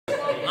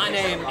My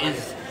name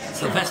is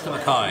Sylvester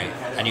McCoy,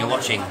 and you're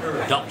watching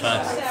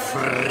Dr.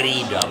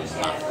 Freedom.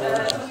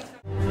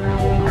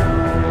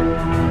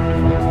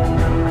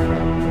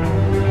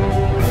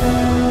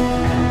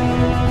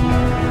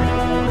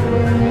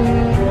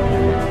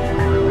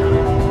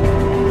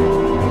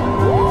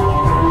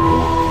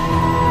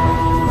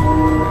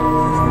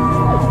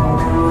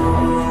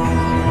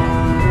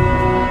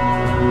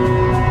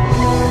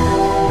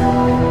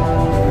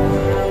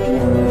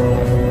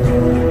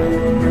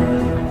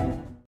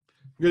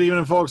 Good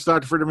evening, folks.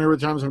 Dr. Freedom here with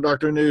Times from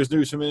Doctor News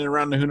from in and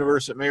around the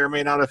universe that may or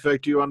may not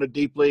affect you on a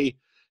deeply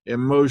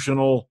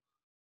emotional,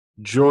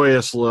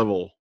 joyous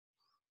level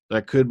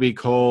that could be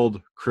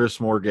called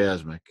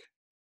Christmorgasmic.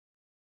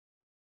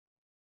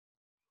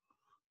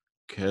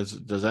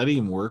 Does that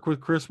even work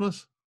with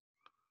Christmas?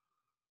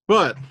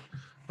 But,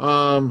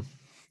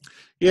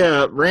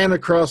 yeah, ran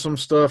across some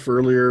stuff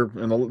earlier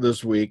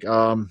this week.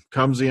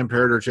 Comes the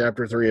Imperator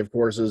Chapter 3, of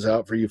course, is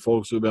out for you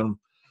folks who've been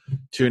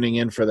tuning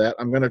in for that.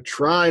 I'm going to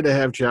try to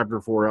have Chapter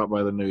 4 out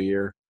by the new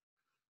year.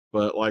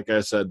 But like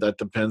I said, that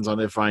depends on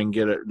if I can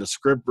get the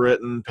script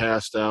written,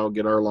 passed out,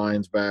 get our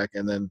lines back,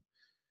 and then,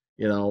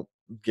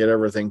 get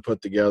everything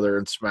put together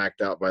and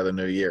smacked out by the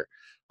new year.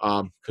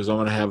 Because I'm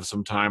going to have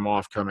some time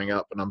off coming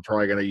up, and I'm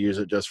probably going to use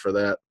it just for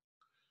that.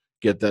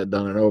 Get that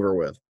done and over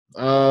with.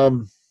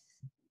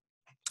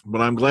 But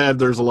I'm glad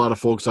there's a lot of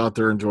folks out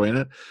there enjoying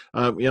it.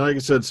 Like I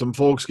said, some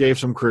folks gave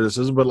some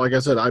criticism, but like I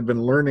said, I've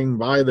been learning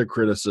by the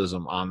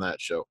criticism on that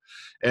show.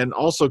 And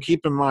also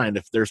keep in mind,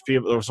 if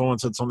someone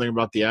said something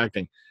about the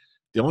acting,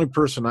 the only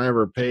person I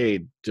ever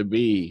paid to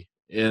be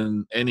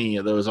in any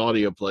of those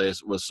audio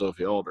plays was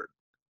Sophie Aldred.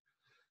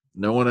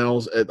 No one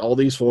else. All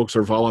these folks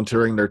are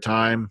volunteering their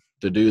time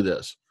to do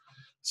this.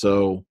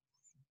 So,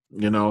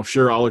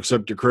 sure, I'll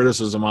accept your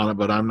criticism on it,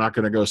 but I'm not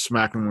going to go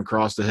smack them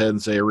across the head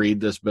and say, read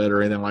this bit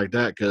or anything like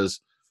that, because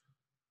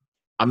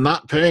I'm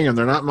not paying them.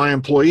 They're not my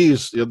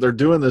employees. They're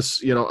doing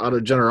this, out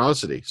of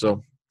generosity.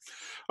 So,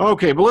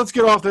 okay, but let's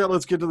get off that.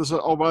 Let's get to this.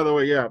 Oh, by the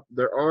way, yeah,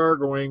 there are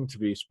going to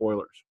be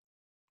spoilers.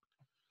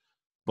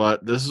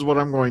 But this is what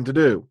I'm going to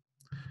do.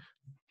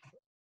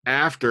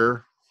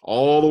 After,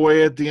 all the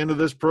way at the end of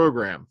this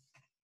program,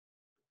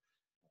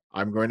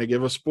 I'm going to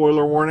give a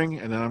spoiler warning,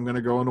 and then I'm going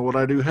to go into what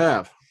I do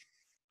have.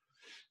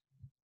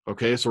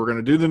 Okay, so we're going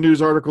to do the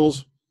news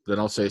articles. Then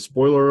I'll say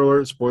spoiler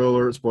alert,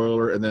 spoiler alert,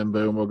 spoiler, and then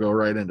boom, we'll go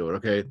right into it.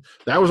 Okay,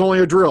 that was only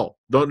a drill.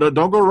 Don't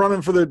go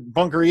running for the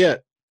bunker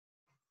yet.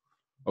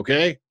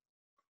 Okay,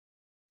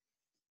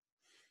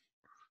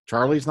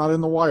 Charlie's not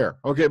in the wire.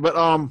 Okay, but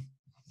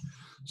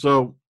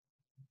so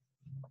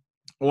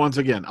once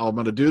again, I'm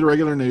going to do the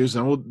regular news,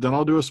 and then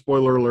I'll do a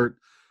spoiler alert.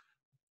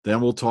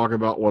 Then we'll talk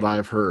about what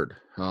I've heard.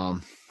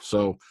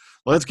 So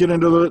let's get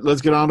onto it.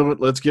 Let's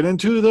get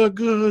into the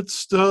good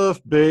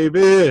stuff,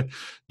 baby.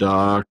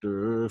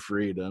 Dr.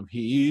 Freedom,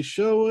 he's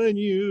showing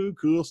you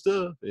cool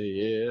stuff.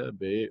 Yeah,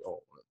 baby. Oh,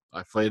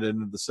 I played it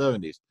into the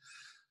 70s.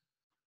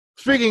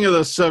 Speaking of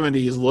the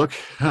 70s look,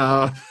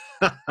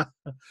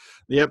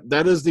 yep,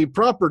 that is the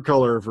proper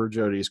color for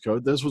Jodie's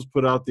coat. This was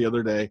put out the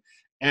other day.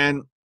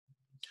 And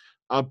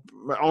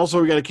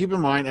also, we got to keep in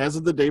mind, as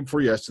of the day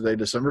before yesterday,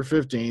 December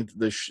 15th,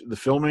 the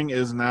filming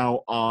is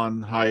now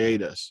on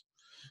hiatus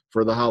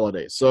for the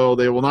holidays. So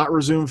they will not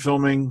resume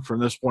filming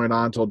from this point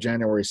on until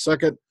January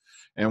 2nd.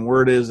 And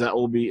word is that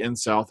will be in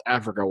South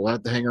Africa. We'll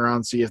have to hang around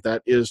and see if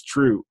that is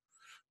true.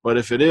 But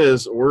if it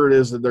is, word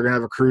is that they're going to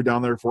have a crew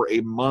down there for a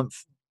month.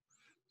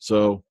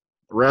 So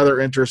rather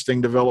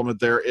interesting development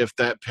there if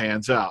that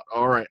pans out.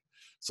 All right.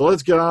 So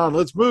let's get on.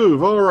 Let's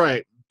move. All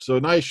right. So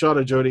nice shot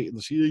of Jodie.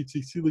 She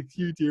looks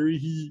cute,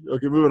 Terry.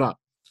 Okay, moving on.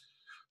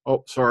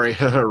 Oh, sorry.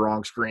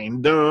 Wrong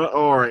screen. Duh.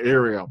 All right.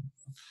 Here we go.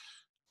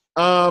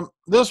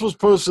 This was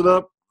posted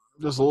up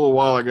just a little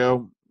while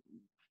ago.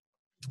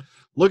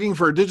 Looking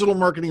for a digital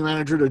marketing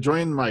manager to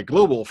join my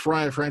global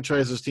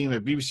franchises team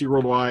at BBC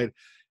Worldwide.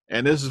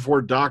 And this is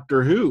for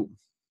Doctor Who.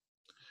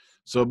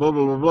 So blah,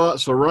 blah, blah, blah.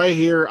 So right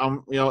here,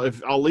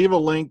 if I'll leave a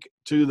link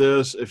to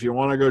this if you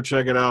want to go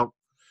check it out.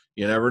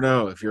 You never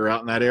know. If you're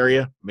out in that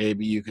area,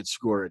 maybe you could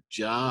score a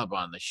job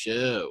on the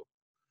show.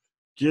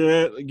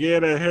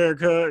 Get a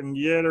haircut and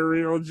get a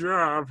real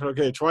job.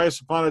 Okay,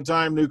 Twice Upon a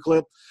Time, new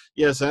clip.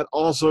 Yes, that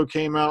also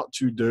came out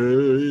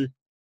today.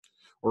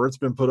 Or it's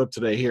been put up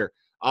today here.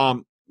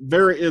 Like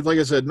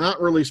I said,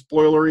 not really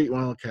spoilery.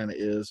 Well, it kind of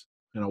is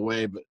in a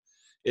way, but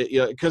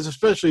because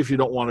especially if you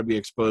don't want to be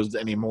exposed to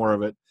any more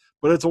of it.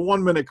 But it's a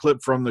 1-minute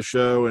clip from the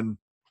show, and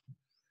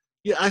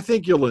yeah, I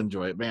think you'll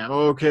enjoy it, man.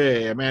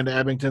 Okay, Amanda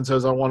Abbington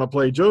says, I want to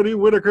play Jodie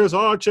Whittaker's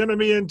arch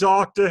enemy in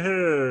Doctor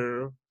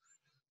Who.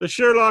 The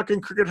Sherlock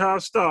and Cricket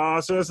House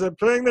star says that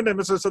playing the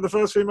nemesis of the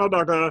first female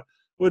Doctor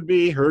would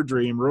be her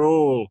dream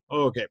role.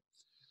 Okay,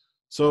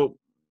 so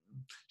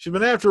she's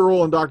been after a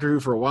role in Doctor Who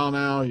for a while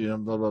now,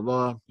 blah, blah,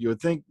 blah. You would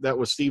think that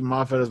was Steven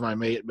Moffat as my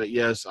mate, but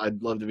yes,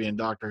 I'd love to be in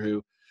Doctor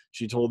Who.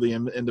 She told the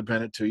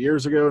Independent 2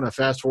 years ago, and I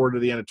fast forward to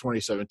the end of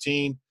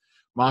 2017.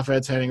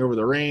 Moffat's handing over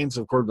the reins,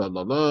 of course, blah,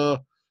 blah, blah.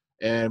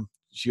 And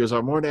she goes,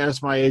 I'm going to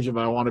ask my agent,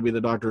 but I want to be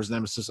the Doctor's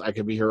nemesis. I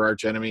could be her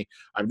arch enemy.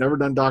 I've never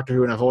done Doctor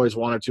Who, and I've always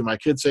wanted to. My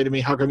kids say to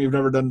me, how come you've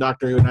never done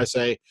Doctor Who? And I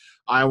say,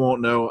 I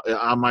won't know.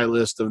 On my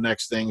list of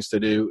next things to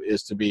do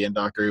is to be in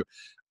Doctor Who.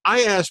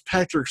 I asked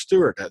Patrick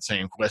Stewart that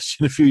same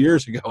question a few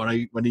years ago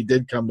when he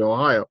did come to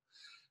Ohio.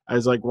 I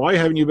was like, why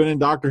haven't you been in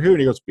Doctor Who? And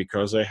he goes,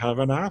 because they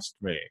haven't asked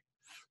me.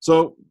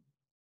 So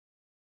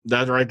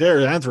that's right there,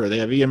 the answer. They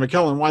have Ian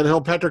McKellen. Why the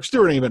hell Patrick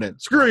Stewart ain't been in?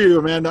 Screw you,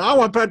 Amanda. I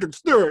want Patrick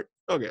Stewart.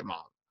 Okay, Mom.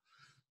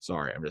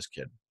 Sorry, I'm just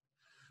kidding.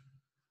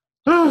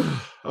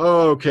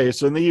 Okay,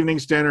 so in the Evening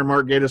Standard,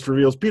 Mark Gatiss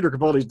reveals Peter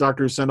Capaldi's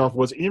Doctor Who send-off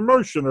was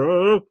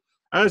emotional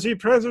as he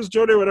presses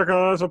Jodie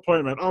Whittaker's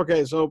appointment.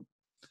 Okay, so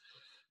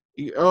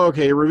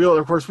revealed.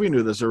 Of course, we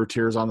knew this. There were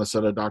tears on the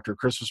set of Doctor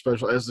Christmas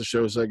special as the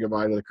show said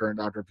goodbye to the current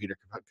Doctor, Peter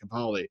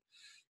Capaldi.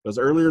 Because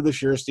earlier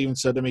this year, Steven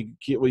said to me,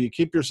 will you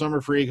keep your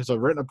summer free? Because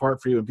I've written a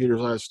part for you in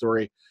Peter's last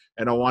story,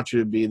 and I want you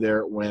to be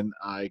there when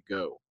I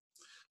go.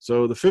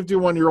 So the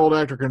 51-year-old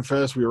actor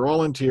confessed, we were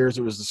all in tears.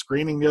 It was the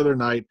screening the other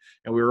night,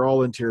 and we were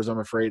all in tears, I'm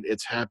afraid.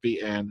 It's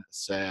happy and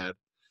sad.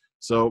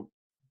 So,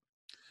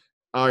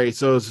 all right,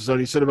 so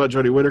he said about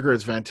Jodie Whittaker,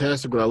 it's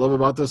fantastic. What I love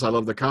about this, I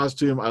love the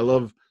costume.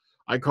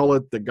 I call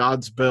it the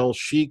God's Bell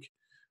chic.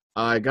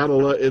 It's got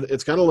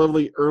a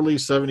lovely early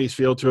 70s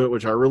feel to it,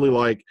 which I really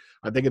like.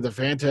 I think it's a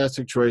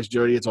fantastic choice,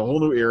 Jodie. It's a whole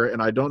new era,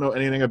 and I don't know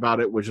anything about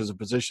it, which is a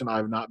position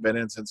I've not been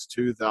in since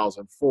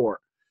 2004.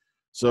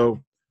 So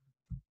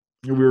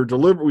we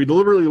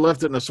deliberately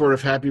left it in a sort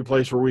of happy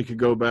place where we could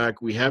go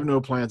back. We have no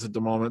plans at the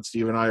moment.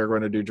 Steve and I are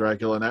going to do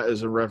Dracula, and that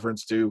is in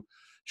reference to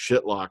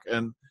Shitlock.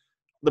 And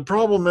the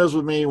problem is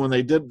with me, when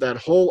they did that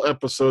whole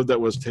episode that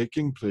was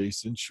taking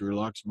place in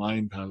Sherlock's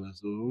Mind Palace,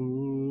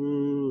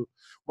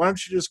 why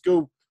don't you just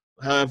go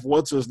have,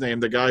 what's his name,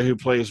 the guy who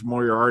plays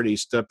Moriarty,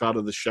 step out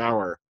of the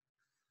shower?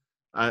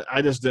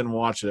 I just didn't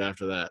watch it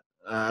after that.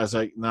 I was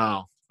like,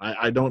 no,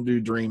 I don't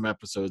do dream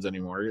episodes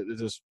anymore. It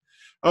just,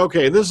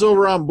 okay, this is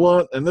over on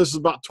Blunt, and this is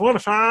about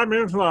 25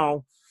 minutes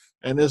long.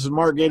 And this is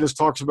Mark Gatiss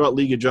talks about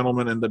League of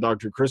Gentlemen and the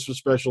Dr. Christmas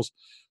specials.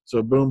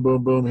 So boom,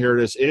 boom, boom, here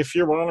it is. If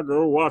you want to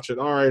go watch it.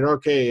 All right,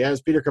 okay.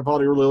 Has Peter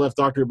Capaldi really left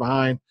Doctor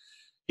behind?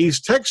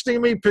 He's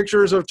texting me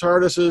pictures of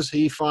Tardises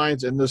he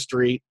finds in the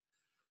street,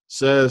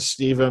 says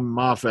Steven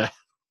Moffat.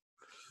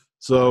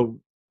 So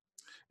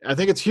I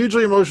think it's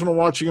hugely emotional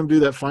watching him do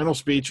that final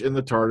speech in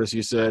the TARDIS.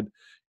 He said,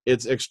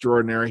 it's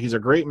extraordinary. He's a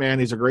great man.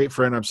 He's a great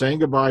friend. I'm saying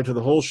goodbye to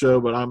the whole show,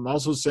 but I'm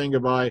also saying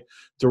goodbye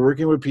to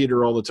working with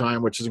Peter all the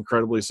time, which is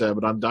incredibly sad.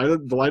 But I'm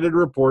delighted to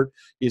report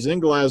he's in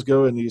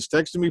Glasgow, and he's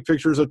texting me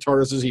pictures of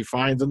TARDISes he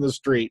finds in the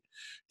street.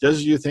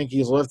 Does you think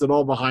he's left it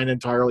all behind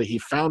entirely? He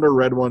found a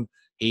red one.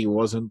 He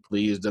wasn't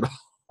pleased at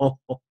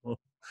all.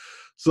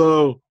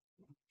 So,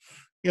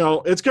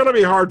 it's going to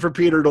be hard for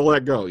Peter to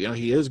let go.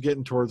 He is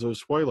getting towards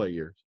those twilight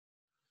years.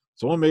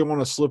 Someone may want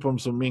to slip him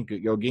some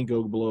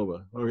ginkgo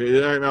biloba.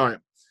 Okay, all right.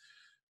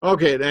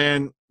 Okay,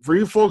 and for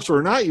you folks who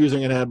are not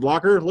using an ad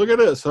blocker, look at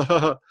this.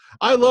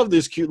 I love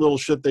this cute little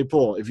shit they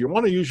pull. If you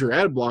want to use your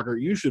ad blocker,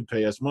 you should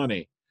pay us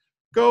money.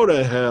 Go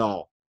to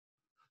hell.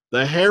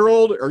 The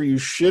Herald? Are you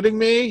shitting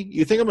me?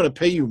 You think I'm going to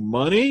pay you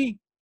money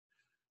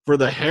for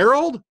the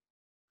Herald?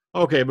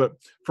 Okay, but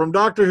from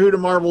Doctor Who to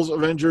Marvel's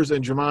Avengers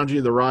and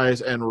Jumanji, the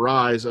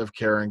rise of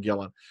Karen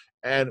Gillan.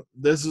 And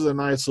this is a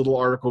nice little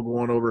article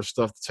going over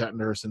stuff that's happened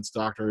to her since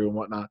Doctor Who and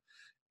whatnot.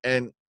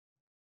 And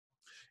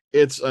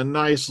it's a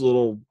nice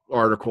little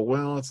article.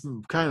 Well, it's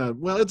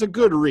a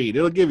good read.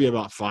 It'll give you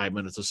about 5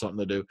 minutes of something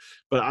to do.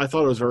 But I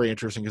thought it was very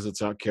interesting because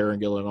it's about Karen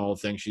Gillan and all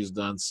the things she's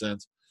done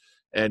since.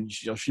 And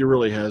she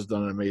really has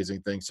done an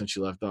amazing thing since she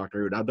left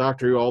Doctor Who. Now,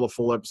 Doctor Who, all the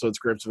full episode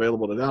scripts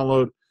available to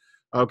download.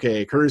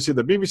 Okay, courtesy of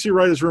the BBC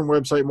Writers' Room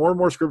website, more and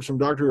more scripts from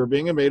Doctor Who are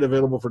being made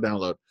available for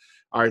download.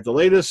 All right, the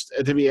latest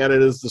to be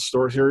added is the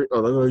story series.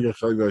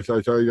 Boobies!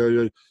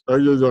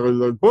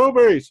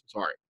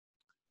 Sorry.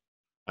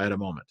 I had a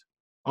moment.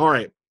 All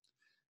right.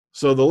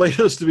 So the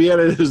latest to be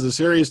added is the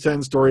Series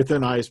 10 story,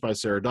 Thin Ice by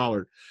Sarah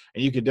Dollard.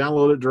 And you can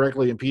download it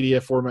directly in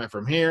PDF format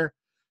from here.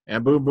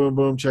 And boom, boom,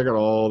 boom, check out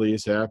all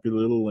these happy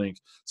little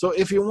links. So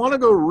if you want to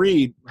go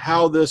read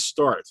how this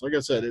starts, like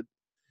I said,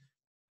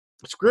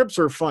 scripts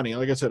are funny.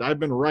 Like I said, I've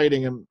been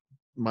writing them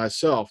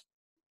myself.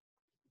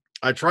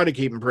 I try to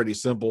keep them pretty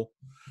simple,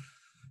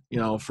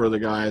 for the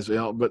guys,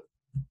 but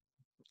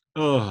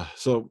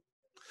so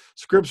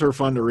scripts are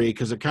fun to read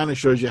because it kind of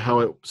shows you how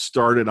it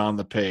started on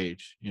the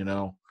page,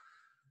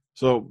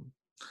 So,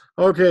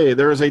 okay,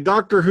 there is a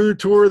Doctor Who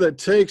tour that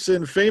takes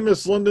in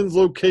famous London's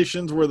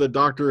locations where the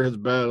Doctor has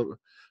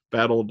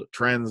battled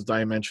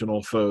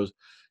trans-dimensional foes.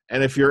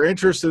 And if you're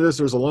interested in this,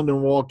 there's a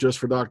London walk just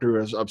for Doctor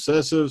Who's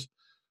Obsessives.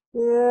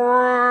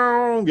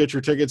 Get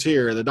your tickets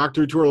here. The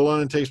Doctor Who tour of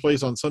London takes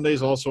place on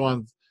Sundays, also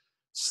on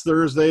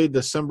Thursday,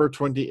 December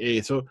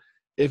 28th. So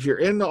if you're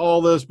into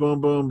all this,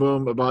 boom, boom,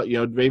 boom, about,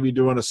 maybe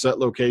doing a set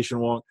location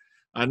walk,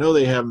 I know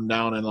they have them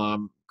down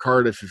in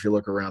Cardiff. If you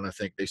look around, I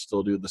think they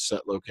still do the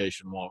set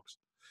location walks,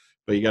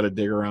 but you got to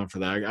dig around for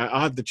that.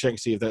 I'll have to check and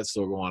see if that's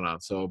still going on.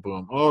 So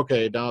boom.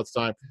 Okay, now it's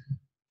time.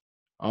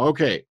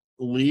 Okay,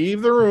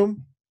 leave the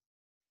room.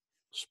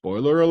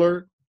 Spoiler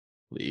alert.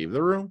 leave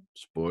the room.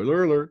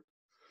 Spoiler alert.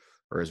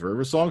 Or as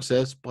River Song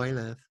says,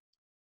 spoiler.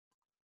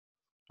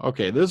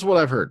 Okay, this is what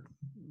I've heard.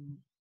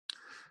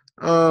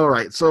 All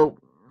right, so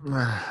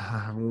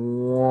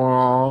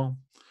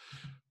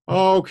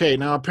okay,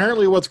 now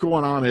apparently what's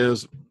going on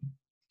is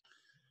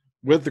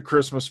with the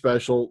Christmas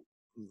special,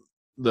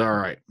 all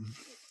right.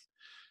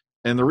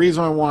 And the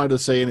reason I wanted to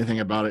say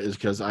anything about it is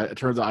because it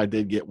turns out I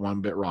did get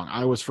one bit wrong.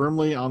 I was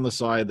firmly on the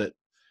side that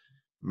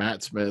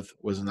Matt Smith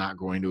was not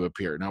going to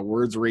appear. Now,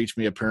 words reached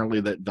me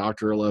apparently that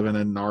Dr. 11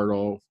 and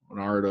Nardole,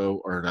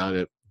 or not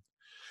it,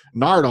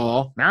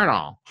 Nardole,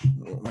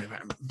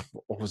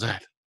 what was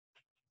that?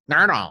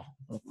 Nardole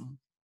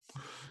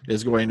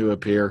is going to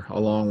appear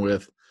along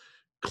with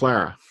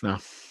Clara. Now,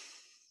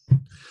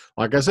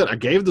 like I said, I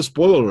gave the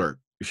spoiler alert.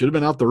 You should have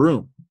been out the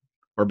room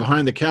or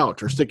behind the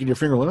couch or sticking your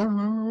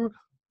finger.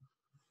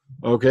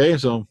 Okay,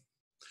 so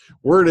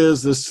word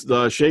is this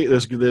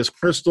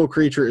crystal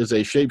creature is a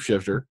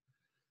shapeshifter,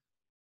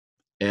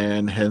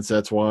 and hence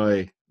that's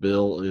why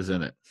Bill is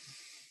in it.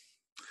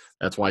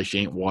 That's why she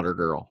ain't Water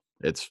Girl.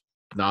 It's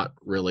not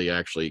really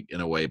actually,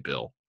 in a way,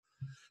 Bill.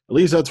 At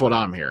least that's what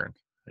I'm hearing.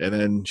 And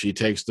then she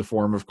takes the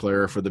form of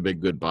Clara for the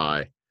big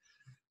goodbye.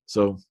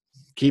 So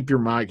keep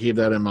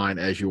that in mind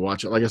as you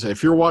watch it. Like I said,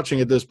 if you're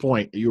watching at this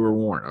point, you were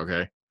warned,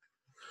 okay?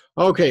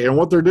 Okay, and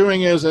what they're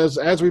doing is,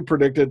 as we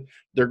predicted,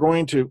 they're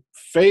going to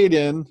fade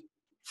in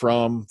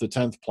from the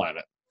 10th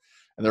planet.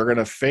 And they're going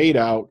to fade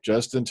out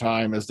just in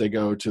time as they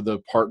go to the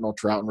Hartnell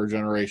Trout and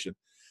regeneration.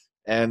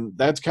 And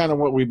that's kind of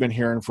what we've been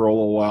hearing for a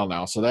little while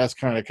now. So that's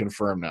kind of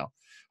confirmed now.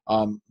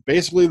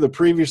 Basically, the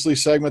previously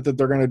segment that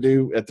they're going to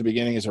do at the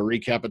beginning is a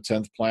recap of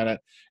 10th planet,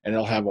 and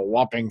it'll have a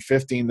whopping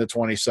 15 to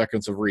 20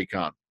 seconds of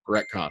retcon.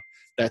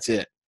 That's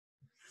it.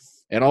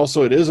 And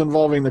also, it is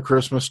involving the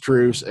Christmas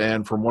truce,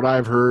 and from what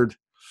I've heard,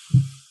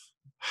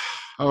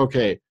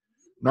 okay,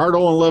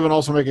 Nardole and Levin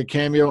also make a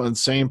cameo, and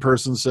same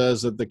person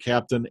says that the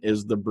captain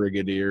is the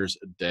Brigadier's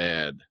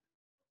dad.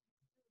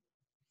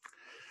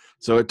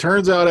 So it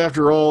turns out,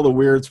 after all the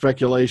weird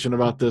speculation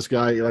about this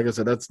guy, like I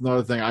said, that's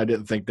another thing I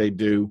didn't think they'd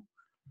do.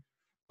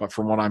 But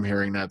from what I'm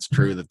hearing, that's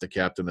true, that the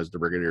captain is the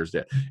Brigadier's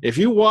dad. If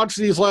you watch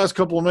these last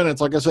couple of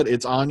minutes, like I said,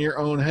 it's on your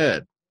own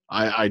head.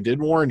 I did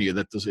warn you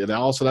that this, and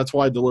also that's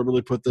why I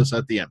deliberately put this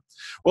at the end.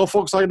 Well,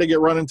 folks, I got to get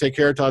running. Take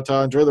care.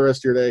 Ta-ta. Enjoy the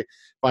rest of your day.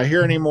 If I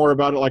hear any more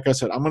about it, like I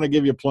said, I'm going to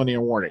give you plenty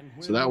of warning.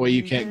 So that way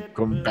you can't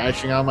come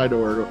bashing on my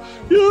door.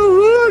 You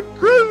ruined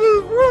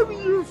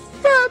Christmas, you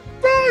fat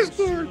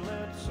bastard.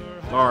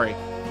 Sorry.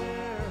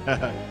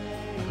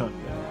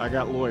 I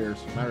got lawyers.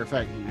 Matter of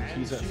fact,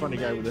 he's that funny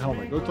guy with the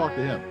helmet. Go talk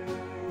to him.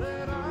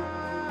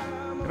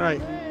 Good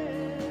night.